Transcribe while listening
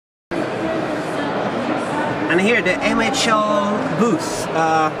And here, the MHL booth.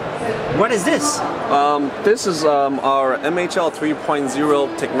 What is this? This is our MHL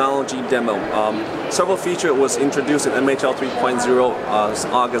 3.0 technology demo. Several features was introduced in MHL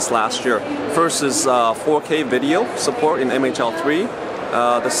 3.0 August last year. First is 4K video support in MHL 3.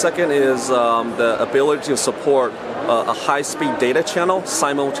 The second is the ability to support a high-speed data channel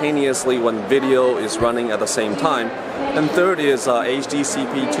simultaneously when video is running at the same time. And third is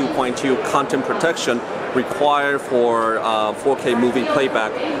HDCP 2.2 content protection required for 4K movie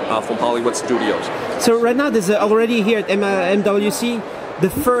playback from Hollywood studios. So right now there's already here at MWC the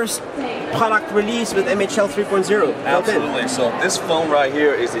first product release with MHL 3.0. Absolutely. So this phone right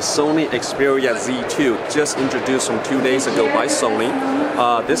here is the Sony Xperia Z2, just introduced from 2 days ago by Sony.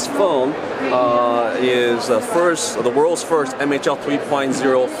 This phone is the world's first MHL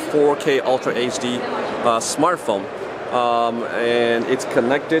 3.0 4K Ultra HD smartphone. And it's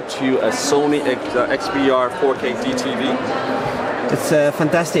connected to a Sony XBR 4K DTV. It's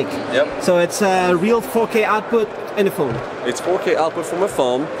fantastic. Yep. So it's a real 4K output in a phone. It's 4K output from a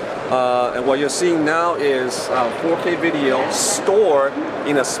phone. And what you're seeing now is 4K video stored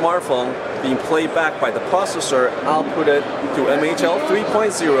in a smartphone being played back by the processor, outputted to MHL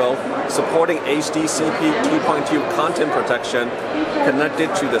 3.0, supporting HDCP 2.2 content protection,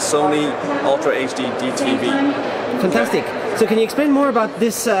 connected to the Sony Ultra HD DTV. Fantastic. So can you explain more about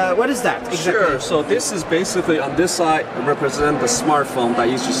this? What is that exactly? Sure. So this is basically on this side represent the smartphone that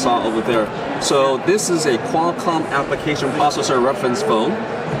you just saw over there. So this is a Qualcomm application processor reference phone.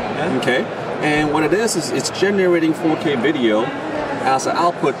 Okay. And what it is it's generating 4K video as an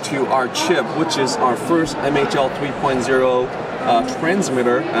output to our chip, which is our first MHL 3.0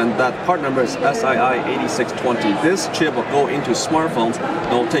 transmitter, and that part number is SII8620. This chip will go into smartphones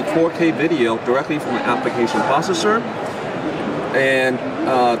and will take 4K video directly from the application processor and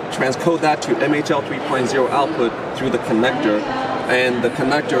transcode that to MHL 3.0 output through the connector, and the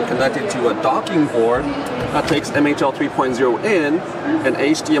connector connected to a docking board that takes MHL 3.0 in and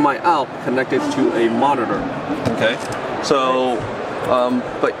HDMI out connected to a monitor. Okay, so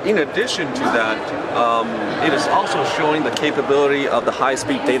but in addition to that, it is also showing the capability of the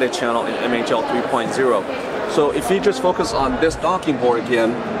high-speed data channel in MHL 3.0. So if you just focus on this docking board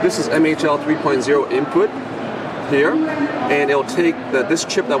again, this is MHL 3.0 input here, and it'll take this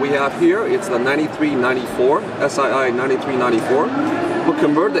chip that we have here, it's the 9394, SII 9394. We'll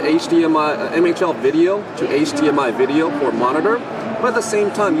convert the HDMI MHL video to HDMI video for monitor, but at the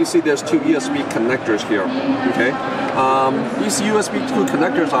same time you see there's two USB connectors here. Okay, these USB 2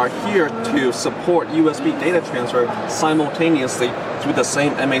 connectors are here to support USB data transfer simultaneously through the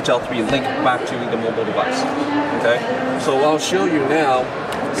same MHL 3 link back to the mobile device. Okay, so I'll show you now.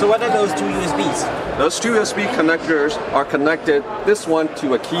 So what are those two USBs? Those two USB connectors are connected, this one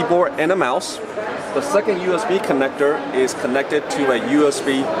to a keyboard and a mouse. The second USB connector is connected to a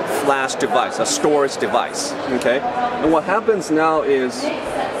USB flash device, a storage device. Okay, and what happens now is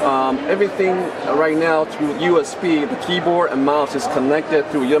everything right now through USB, the keyboard and mouse is connected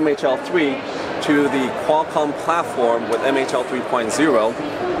through MHL 3 to the Qualcomm platform with MHL 3.0.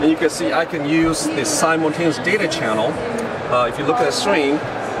 And you can see I can use this simultaneous data channel, if you look at the screen,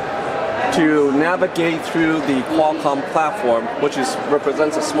 to navigate through the Qualcomm platform, which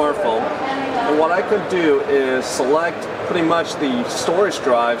represents a smartphone. And what I could do is select pretty much the storage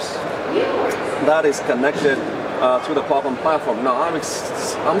drives that is connected to the Qualcomm platform. Now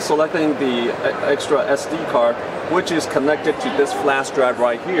I'm selecting the extra SD card, which is connected to this flash drive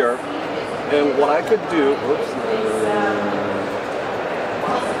right here. And what I could do,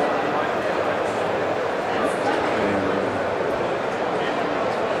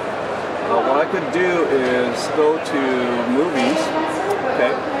 what I could do is go to movies.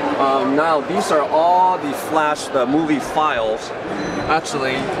 Okay. Now these are all the movie files,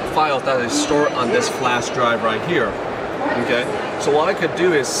 actually files that is stored on this flash drive right here. Okay. So what I could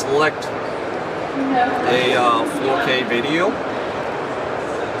do is select a 4K video.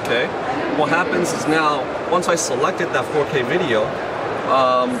 Okay. What happens is now, once I selected that 4K video,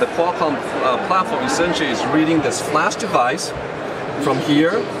 the Qualcomm platform essentially is reading this flash device from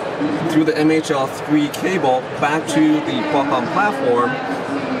here through the MHL 3 cable back to the Qualcomm platform.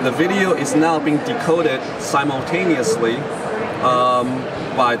 The video is now being decoded simultaneously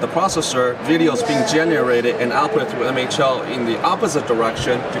by the processor. Video is being generated and output through MHL in the opposite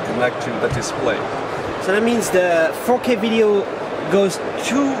direction to connect to the display. So that means the 4K video goes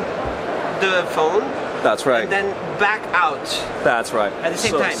to the phone. That's right. And then back out. That's right. At the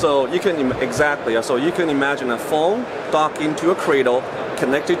same time. So you can exactly. So you can imagine a phone docked into a cradle,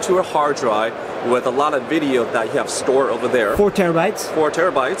 connected to a hard drive, with a lot of video that you have stored over there. 4 terabytes. 4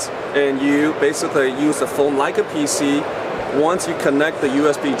 terabytes, and you basically use the phone like a PC. Once you connect the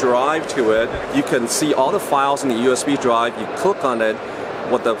USB drive to it, you can see all the files in the USB drive. You click on it.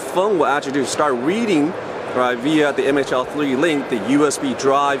 What the phone will actually do is start reading, right, via the MHL3 link, the USB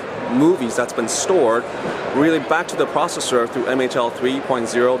drive movies that's been stored, really back to the processor through MHL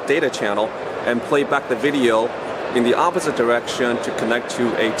 3.0 data channel, and play back the video in the opposite direction to connect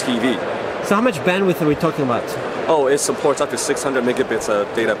to a TV. So how much bandwidth are we talking about? Oh, it supports up to 600 megabits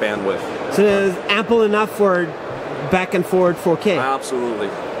of data bandwidth. So it's ample enough for back and forward 4K? Absolutely,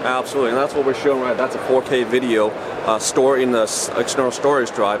 absolutely, and that's what we're showing, right? That's a 4K video stored in the external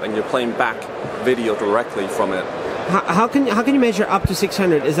storage drive, and you're playing back video directly from it. How can you measure up to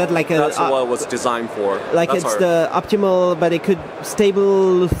 600? Is that like a... That's what it was designed for. Like that's it's the optimal, but it could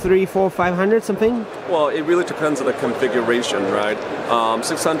stable 300, 400, 500 something? Well, it really depends on the configuration, right?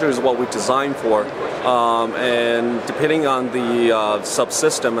 600 is what we designed for, and depending on the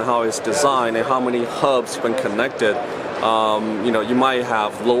subsystem and how it's designed and how many hubs when connected, you know, you might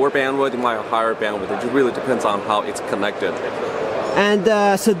have lower bandwidth, you might have higher bandwidth. It really depends on how it's connected.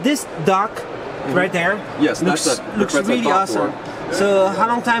 And so this dock right there, yes, looks really awesome. So how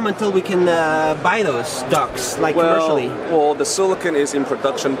long time until we can buy those docks, like commercially? Well, the silicon is in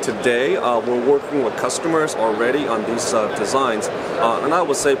production today. We're working with customers already on these designs, and I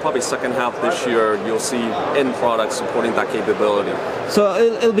would say probably second half this year you'll see end products supporting that capability. So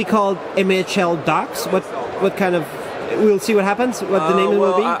it'll be called MHL docks. What kind of? We'll see what happens, what the name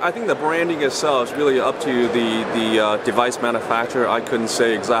will be? I think the branding itself is really up to the device manufacturer. I couldn't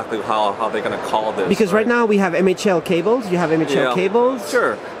say exactly how they're going to call this. Because right now we have MHL cables, you have MHL cables.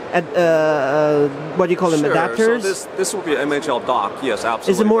 Sure. At, what do you call them, adapters? So this will be an MHL dock, yes,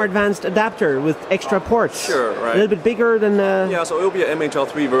 absolutely. It's a more advanced adapter with extra ports. Sure, right. A little bit bigger than... Yeah, so it'll be an MHL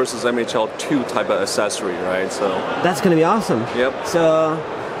 3 versus MHL 2 type of accessory, right? So that's going to be awesome. Yep.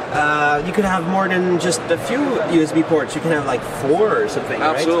 So... you could have more than just a few USB ports. You can have like 4 or something,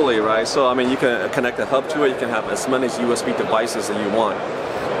 absolutely, right? So, I mean, you can connect a hub to it. You can have as many USB devices as you want.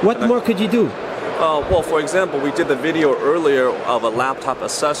 What more could you do? Well, for example, we did the video earlier of a laptop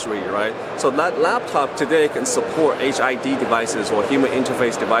accessory, right? So that laptop today can support HID devices or human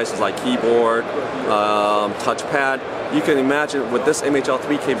interface devices like keyboard, touchpad. You can imagine with this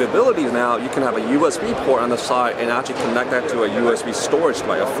MHL3 capabilities now, you can have a USB port on the side and actually connect that to a USB storage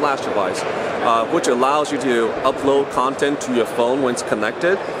device, a flash device, which allows you to upload content to your phone when it's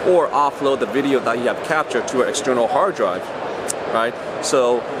connected, or offload the video that you have captured to an external hard drive, right?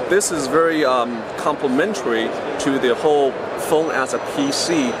 So this is very complementary to the whole phone as a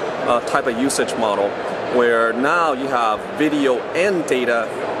PC type of usage model, where now you have video and data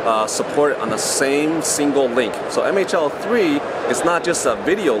supported on the same single link. So MHL3 is not just a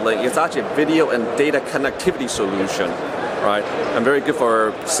video link, it's actually a video and data connectivity solution, right? And very good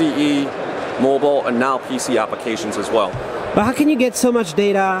for CE, mobile, and now PC applications as well. But how can you get so much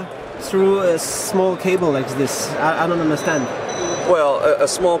data through a small cable like this? I don't understand. Well, a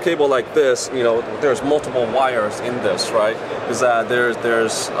small cable like this, you know, there's multiple wires in this, right? Is that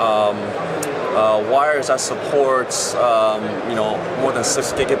there's wires that supports you know, more than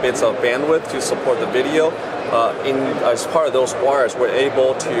 6 gigabits of bandwidth to support the video. As part of those wires, we're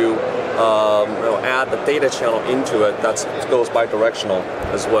able to you know, add the data channel into it that goes bidirectional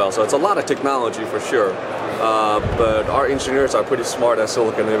as well. So it's a lot of technology for sure. But our engineers are pretty smart at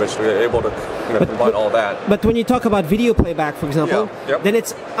Silicon Image. We're able to combine all that. But when you talk about video playback, for example, then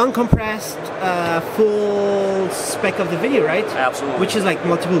it's uncompressed full spec of the video, right? Absolutely. Which is like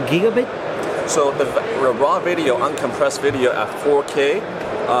multiple gigabit? So the raw video, uncompressed video at 4K,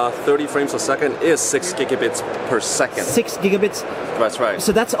 30 frames a second is 6 gigabits per second. 6 gigabits? That's right.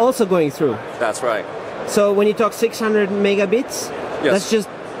 So that's also going through? That's right. So when you talk 600 megabits, that's just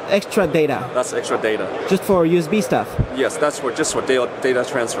extra data? That's extra data. Just for USB stuff? Yes, that's for just for data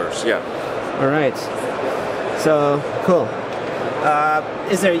transfers, yeah. All right. So, cool.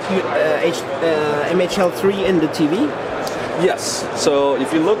 Is there MHL3 in the TV? Yes. So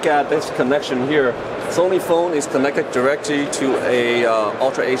if you look at this connection here, Sony phone is connected directly to a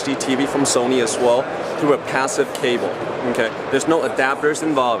Ultra HD TV from Sony as well through a passive cable. Okay. There's no adapters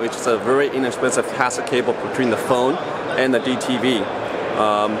involved. It's just a very inexpensive passive cable between the phone and the DTV.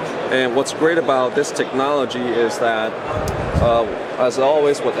 And what's great about this technology is that, as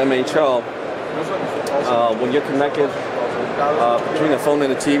always with MHL, when you're connected between the phone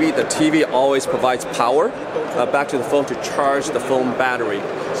and the TV always provides power back to the phone to charge the phone battery.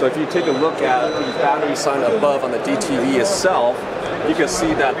 So if you take a look at the battery sign above on the DTV itself, you can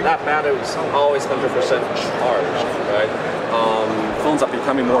see that that battery is always 100% charged, right? phones are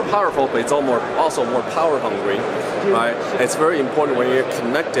becoming more powerful, but it's also more power hungry, right? It's very important when you're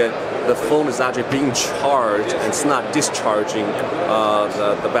connected, the phone is actually being charged and it's not discharging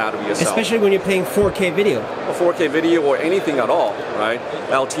the battery itself. Especially when you're playing 4K video. Or 4K video or anything at all, right?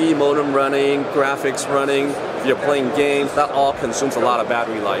 LTE modem running, graphics running, if you're playing games, that all consumes a lot of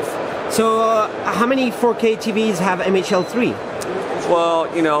battery life. So how many 4K TVs have MHL3?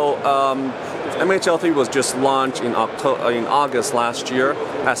 Well, you know, MHL3 was just launched in August last year.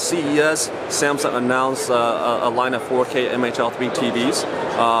 At CES, Samsung announced a line of 4K MHL3 TVs,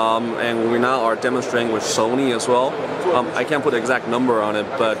 and we now are demonstrating with Sony as well. I can't put the exact number on it,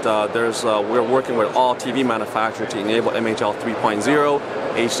 but we're working with all TV manufacturers to enable MHL 3.0,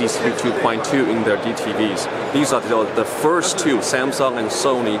 HDCP 2.2 in their DTVs. These are the first two, Samsung and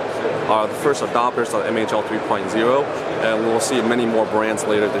Sony, are the first adopters of MHL 3.0, and we'll see many more brands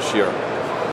later this year.